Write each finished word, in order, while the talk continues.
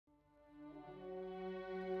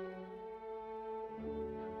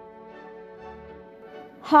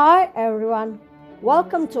Hi everyone,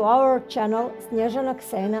 welcome to our channel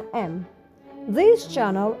Snjezana-Xena M. This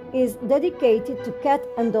channel is dedicated to cat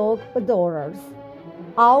and dog adorers.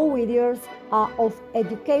 Our videos are of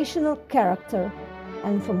educational character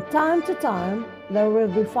and from time to time there will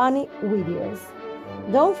be funny videos.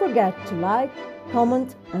 Don't forget to like,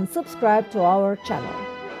 comment and subscribe to our channel.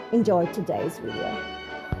 Enjoy today's video.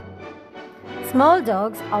 Small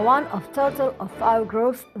dogs are one of total of 5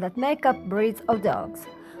 groups that make up breeds of dogs.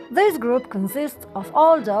 This group consists of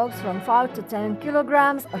all dogs from 5 to 10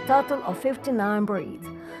 kilograms, a total of 59 breeds.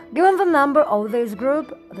 Given the number of this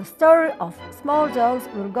group, the story of small dogs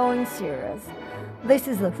will go in series. This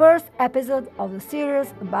is the first episode of the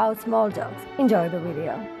series about small dogs. Enjoy the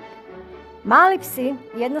video. Mali psi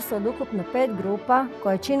jedna su od ukupno 5 grupa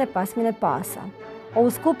koje čine pasmine pasa.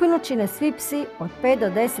 Ovu skupinu čine svi psi od 5 do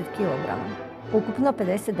 10 kg, ukupno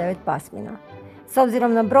 59 pasmina. S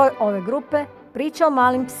obzirom na broj ove grupe, priča o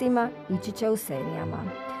malim psima ići će u serijama.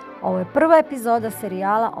 Ovo je prva epizoda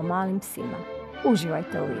serijala o malim psima.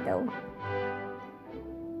 Uživajte u videu.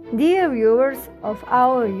 Dear viewers of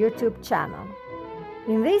our YouTube channel,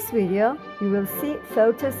 in this video you will see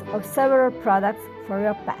photos of several products for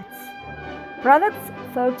your pets. Products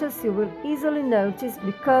photos you will easily notice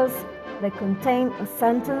because they contain a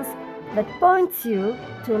sentence that points you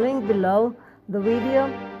to a link below the video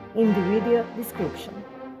in the video description.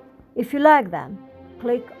 If you like them,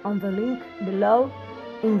 click on the link below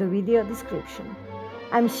in the video description.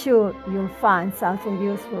 I'm sure you'll find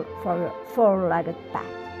something useful for your four-legged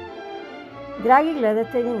pet. Dragi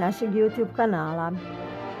gledatelji našeg YouTube kanala,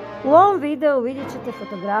 u ovom videu vidjet ćete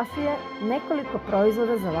fotografije nekoliko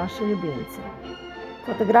proizvoda za vaše ljubimce.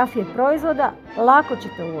 Fotografije proizvoda lako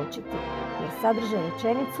ćete uočiti jer sadrže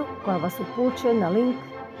rečenicu koja vas upućuje na link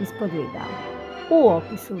ispod videa, u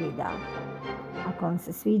opisu videa. Ako vam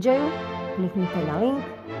se sviđaju, kliknite na link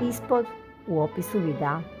ispod u opisu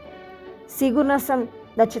videa. Sigurna sam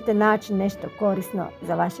da ćete naći nešto korisno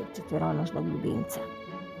za vašeg četveronožnog ljubimca.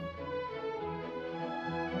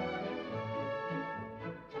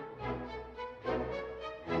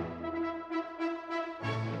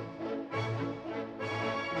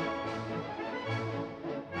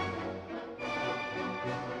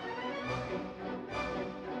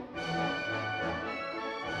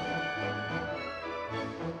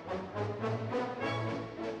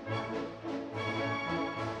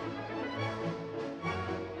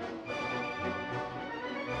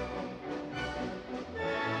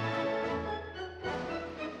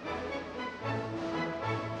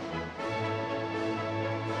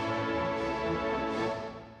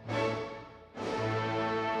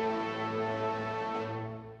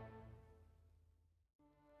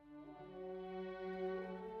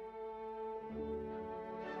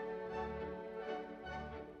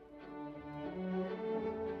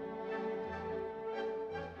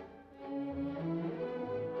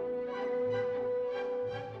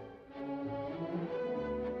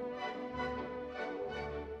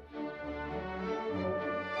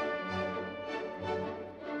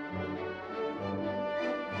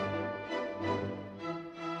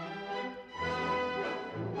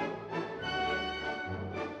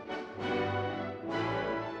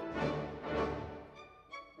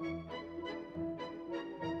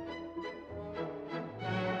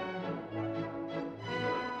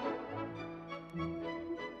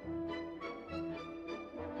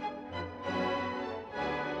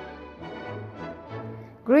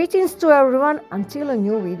 Greetings to everyone until a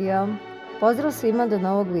new video. Pozdrav svima do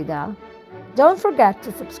novog videa. Don't forget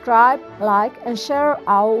to subscribe, like and share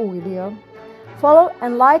our video. Follow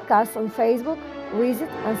and like us on Facebook, visit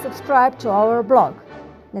and subscribe to our blog.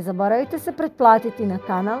 Ne zaboravite se pretplatiti na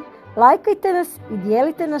kanal, lajkajte nas i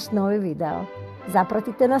dijelite naš novi video.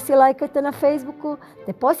 Zapratite nas i lajkajte na Facebooku,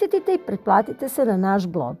 te posjetite i pretplatite se na naš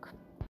blog.